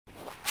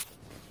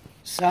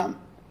Sam,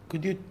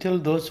 could you tell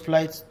those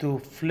flights to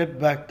flip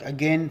back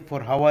again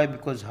for Hawaii,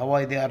 because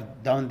Hawaii they are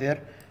down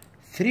there.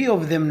 3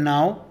 of them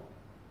now,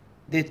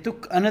 they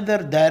took another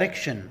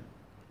direction,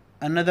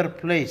 another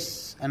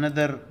place,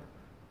 another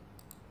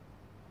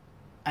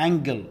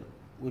angle,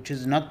 which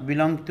is not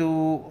belong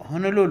to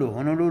Honolulu.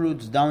 Honolulu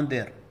is down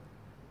there.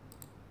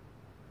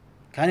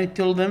 Can you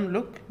tell them,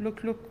 look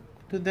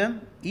to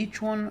them,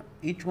 each one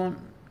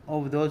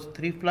of those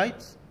 3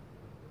 flights?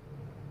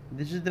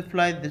 This is the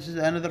flight, this is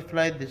another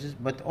flight, this is,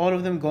 but all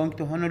of them going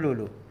to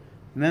Honolulu,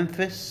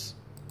 Memphis,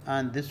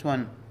 and this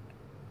one.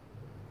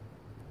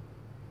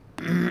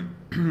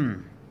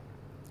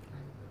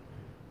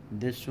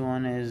 This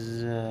one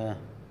is, I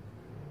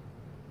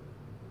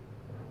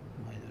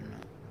don't know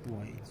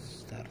why it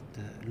start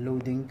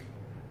loading,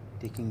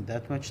 taking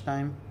that much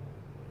time.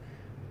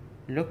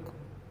 Look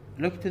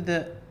to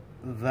the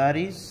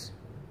Varies,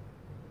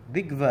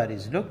 big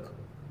Varies, look,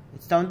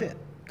 it's down there.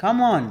 Come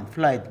on,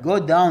 flight, go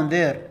down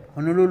there.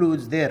 Honolulu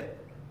is there,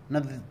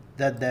 not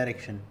that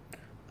direction.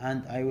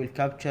 And I will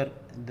capture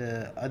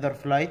the other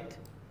flight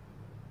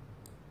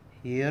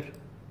here.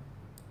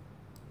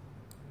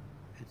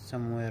 It's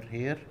somewhere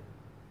here.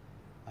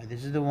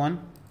 This is the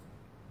one.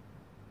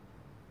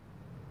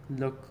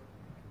 Look,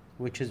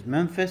 which is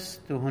Memphis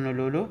to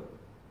Honolulu.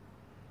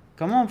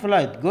 Come on,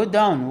 flight, go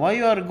down. Why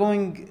you are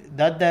going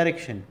that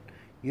direction?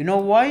 You know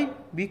why?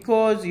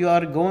 Because you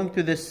are going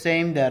to the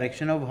same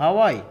direction of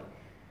Hawaii,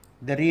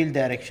 the real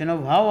direction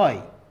of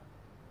Hawaii.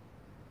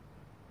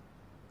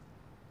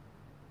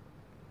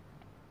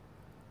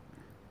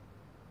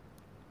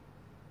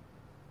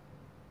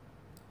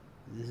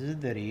 This is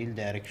the real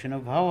direction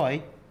of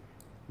Hawaii.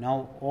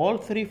 Now all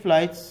 3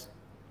 flights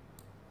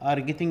are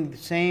getting the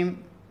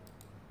same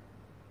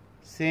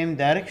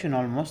direction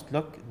almost.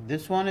 Look,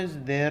 this one is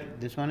there,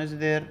 this one is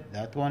there,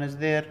 that one is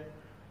there.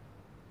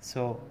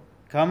 So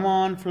come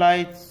on,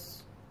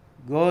 flights,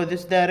 go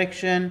this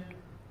direction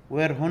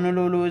where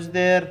Honolulu is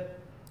there.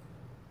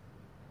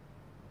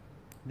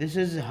 This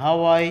is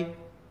Hawaii,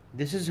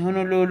 this is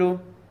Honolulu.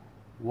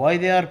 Why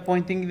they are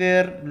pointing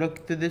there?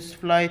 Look to this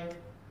flight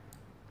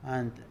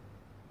and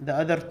the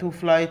other 2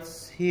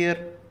 flights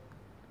here.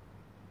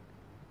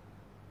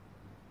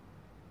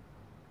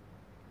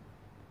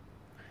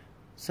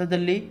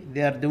 Suddenly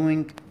they are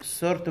doing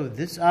sort of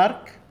this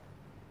arc.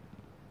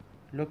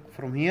 Look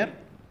from here,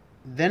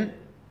 then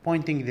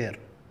pointing there,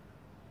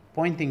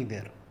 pointing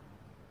there.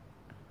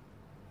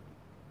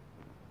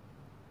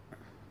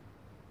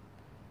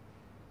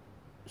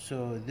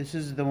 So this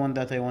is the one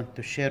that I want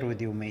to share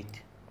with you,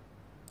 mate.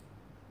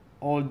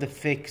 All the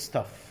fake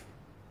stuff.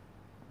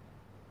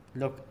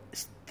 Look,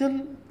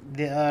 still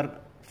they are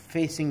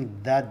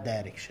facing that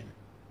direction.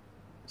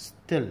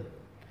 Still.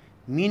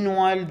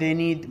 Meanwhile, they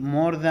need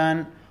more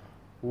than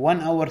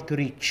 1 hour to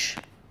reach.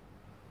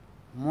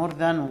 More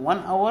than 1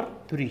 hour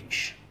to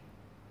reach.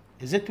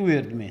 Is it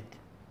weird, mate?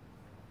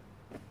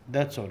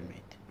 That's all,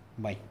 mate.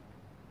 Bye.